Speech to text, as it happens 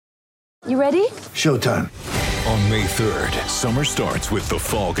You ready? Showtime. On May 3rd, summer starts with The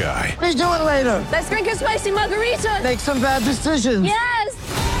Fall Guy. Let's do it later. Let's drink a spicy margarita. Make some bad decisions.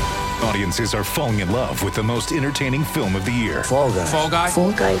 Yes! Audiences are falling in love with the most entertaining film of the year. Fall Guy. Fall Guy?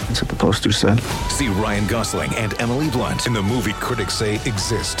 Fall guy. That's what the poster said. See Ryan Gosling and Emily Blunt in the movie critics say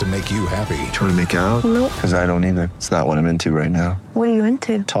exists to make you happy. Trying to make it out? Nope. Because I don't either. It's not what I'm into right now. What are you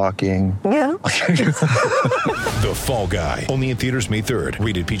into? Talking. Yeah. The Fall Guy. Only in theaters May 3rd.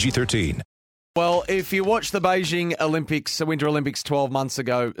 Rated PG-13. Well, if you watched the Beijing Olympics, Winter Olympics 12 months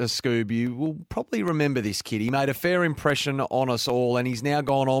ago, Scoob, you will probably remember this kid. He made a fair impression on us all, and he's now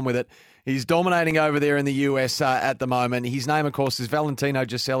gone on with it. He's dominating over there in the US at the moment. His name, of course, is Valentino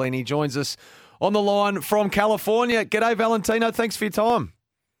Giselli, and he joins us on the line from California. G'day, Valentino. Thanks for your time.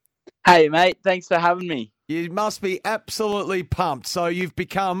 Hey, mate. Thanks for having me. You must be absolutely pumped. So you've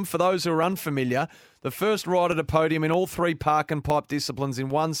become, for those who are unfamiliar, the first rider to podium in all three park and pipe disciplines in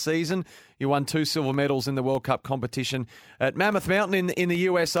one season. You won 2 silver medals in the World Cup competition at Mammoth Mountain in the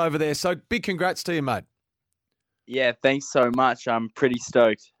US over there. So big congrats to you, mate. Yeah, thanks so much. I'm pretty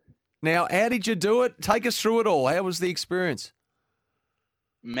stoked. Now, how did you do it? Take us through it all. How was the experience?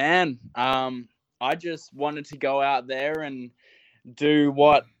 Man, I just wanted to go out there and do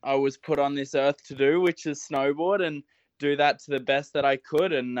what I was put on this earth to do, which is snowboard, and do that to the best that I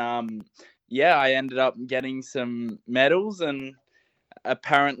could. And yeah, I ended up getting some medals and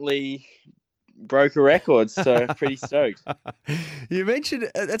apparently broke a record. So pretty stoked. You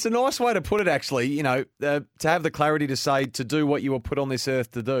mentioned, that's a nice way to put it, actually, you know, to have the clarity to say to do what you were put on this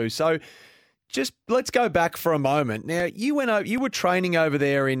earth to do. So just let's go back for a moment. Now, you were training over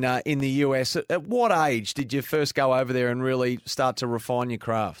there in the US. At what age did you first go over there and really start to refine your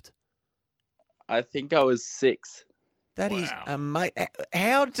craft? I think I was 6. That is amazing.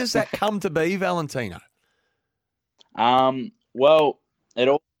 How does that come to be, Valentino? Well, it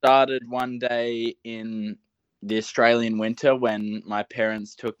all started one day in the Australian winter when my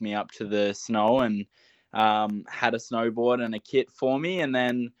parents took me up to the snow and had a snowboard and a kit for me. And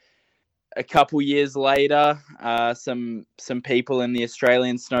then a couple years later, some people in the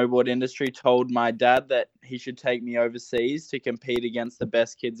Australian snowboard industry told my dad that he should take me overseas to compete against the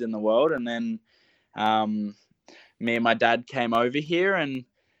best kids in the world. And then me and my dad came over here, and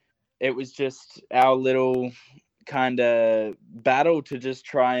it was just our little kind of battle to just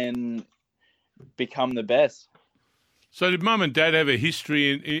try and become the best. So did Mum and Dad have a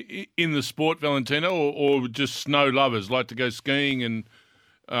history in the sport, Valentino, or just snow lovers, like to go skiing and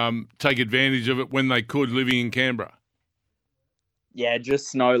take advantage of it when they could, living in Canberra? Yeah,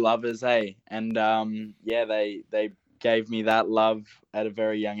 just snow lovers, eh? And yeah, they gave me that love at a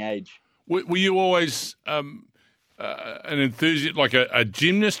very young age. Were you always an enthusiast, like a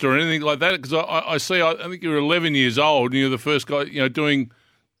gymnast or anything like that? Because I think you were 11 years old and you're the first guy, you know, doing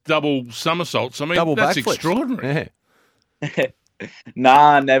double somersaults. I mean, Double that's backflips. extraordinary. Yeah.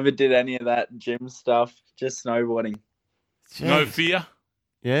 Nah, never did any of that gym stuff. Just snowboarding. Jeez. No fear?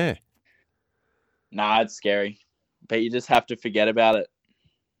 Yeah. Nah, it's scary, but you just have to forget about it.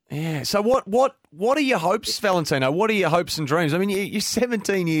 Yeah. So what are your hopes, Valentino? What are your hopes and dreams? I mean, you're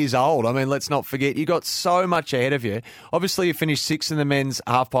 17 years old. I mean, let's not forget, you got so much ahead of you. Obviously, you finished 6th in the men's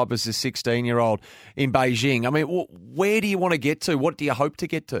halfpipe as a 16-year-old in Beijing. I mean, where do you want to get to? What do you hope to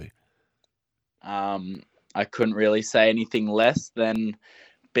get to? I couldn't really say anything less than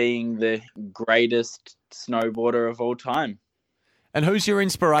being the greatest snowboarder of all time. And who's your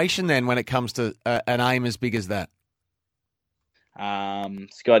inspiration then when it comes to an aim as big as that?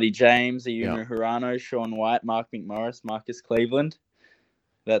 Scotty James, Ayumu Hirano, Shaun White, Mark McMorris, Marcus Cleveland.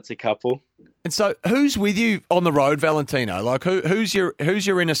 That's a couple. And so who's with you on the road, Valentino? Like who's your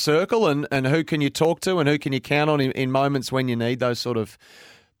inner circle, and who can you talk to and who can you count on in moments when you need those sort of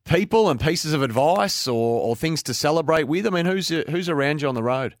people and pieces of advice or things to celebrate with? I mean, who's around you on the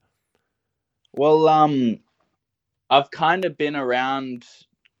road? Well, I've kind of been around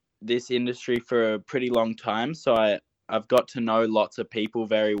this industry for a pretty long time, so I've got to know lots of people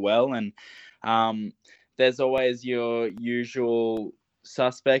very well, and there's always your usual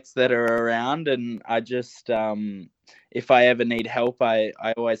suspects that are around, and I just if I ever need help, I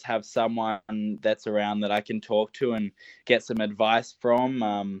always have someone that's around that I can talk to and get some advice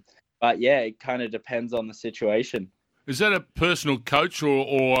from. But yeah, it kind of depends on the situation. Is that a personal coach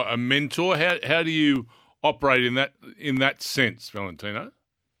or a mentor? How do you operate in that sense, Valentino?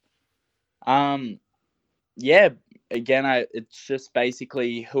 Yeah, again, it's just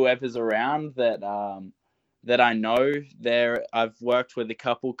basically whoever's around that I know. I've worked with a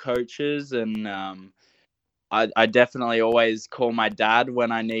couple coaches, and I definitely always call my dad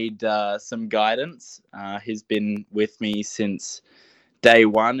when I need some guidance. He's been with me since day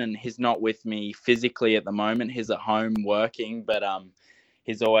one, and he's not with me physically at the moment. He's at home working, but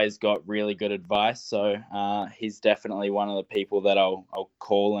he's always got really good advice. So he's definitely one of the people that I'll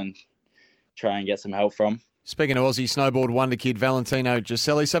call and try and get some help from. Speaking of Aussie snowboard wonder kid Valentino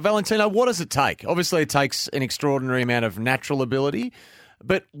Giuselli. So, Valentino, what does it take? Obviously, it takes an extraordinary amount of natural ability,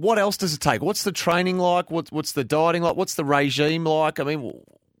 but what else does it take? What's the training like? What's the dieting like? What's the regime like? I mean,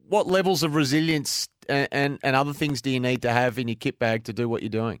 what levels of resilience and other things do you need to have in your kit bag to do what you're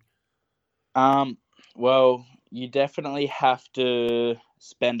doing? Well, you definitely have to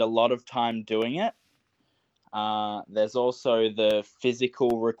spend a lot of time doing it. There's also the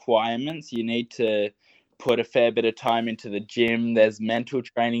physical requirements. You need to put a fair bit of time into the gym. There's mental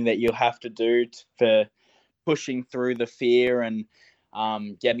training that you have to do for pushing through the fear and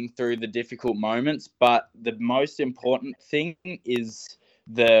getting through the difficult moments. But the most important thing is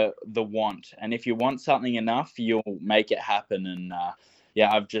the want. And if you want something enough, you'll make it happen. And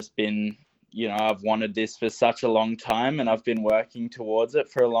I've just been, I've wanted this for such a long time, and I've been working towards it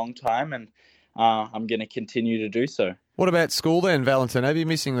for a long time, and I'm going to continue to do so. What about school then, Valentino? Are you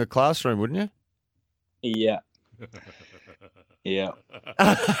missing the classroom, wouldn't you? Yeah. Yeah.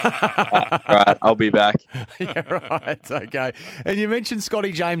 Right, I'll be back. Yeah, right. Okay. And you mentioned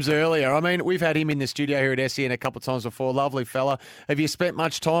Scotty James earlier. I mean, we've had him in the studio here at SEN a couple of times before. Lovely fella. Have you spent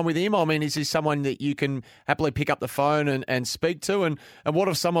much time with him? I mean, is he someone that you can happily pick up the phone and speak to? And what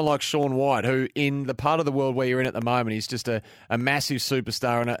of someone like Shaun White, who in the part of the world where you're in at the moment, he's just a massive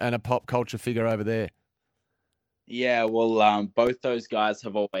superstar and a pop culture figure over there? Yeah, well, both those guys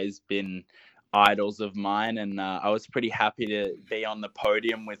have always been idols of mine, and I was pretty happy to be on the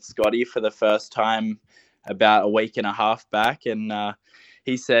podium with Scotty for the first time about a week and a half back, and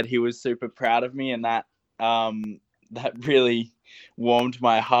he said he was super proud of me, and that really warmed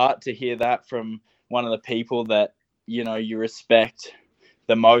my heart to hear that from one of the people that you respect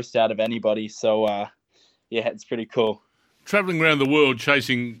the most out of anybody. So yeah, it's pretty cool. Traveling around the world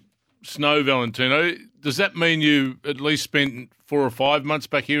chasing snow, Valentino, does that mean you at least spent 4 or 5 months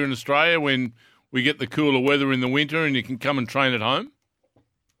back here in Australia when we get the cooler weather in the winter and you can come and train at home?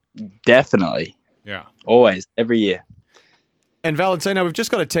 Definitely. Yeah. Always, every year. And Valentino, we've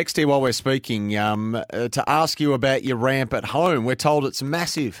just got a text here while we're speaking to ask you about your ramp at home. We're told it's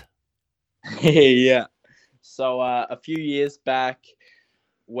massive. Yeah. So a few years back,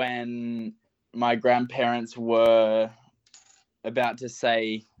 when my grandparents were about to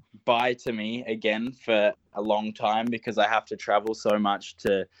say bye to me again for a long time because I have to travel so much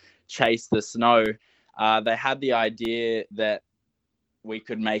to chase the snow, they had the idea that we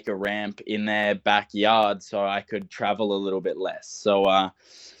could make a ramp in their backyard so I could travel a little bit less. So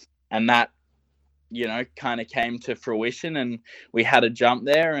and that kind of came to fruition, and we had a jump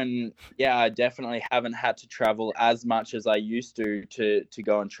there, and yeah, I definitely haven't had to travel as much as I used to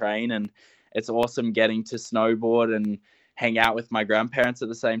go and train, and it's awesome getting to snowboard and hang out with my grandparents at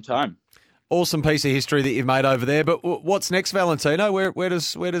the same time. Awesome piece of history that you've made over there. But what's next, Valentino? Where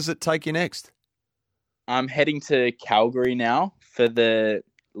does it take you next? I'm heading to Calgary now for the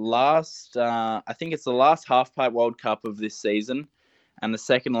last, I think it's the last Halfpipe World Cup of this season and the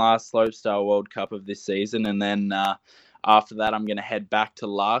second last Slopestyle World Cup of this season. And then after that, I'm going to head back to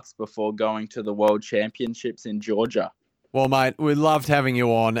Larks before going to the World Championships in Georgia. Well, mate, we loved having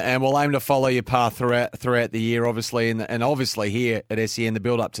you on, and we'll aim to follow your path throughout the year, obviously, and obviously here at SEN, the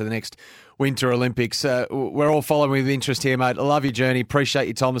build-up to the next Winter Olympics. We're all following with interest here, mate. I love your journey. Appreciate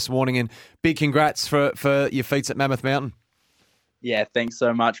your time this morning, and big congrats for your feats at Mammoth Mountain. Yeah, thanks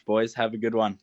so much, boys. Have a good one.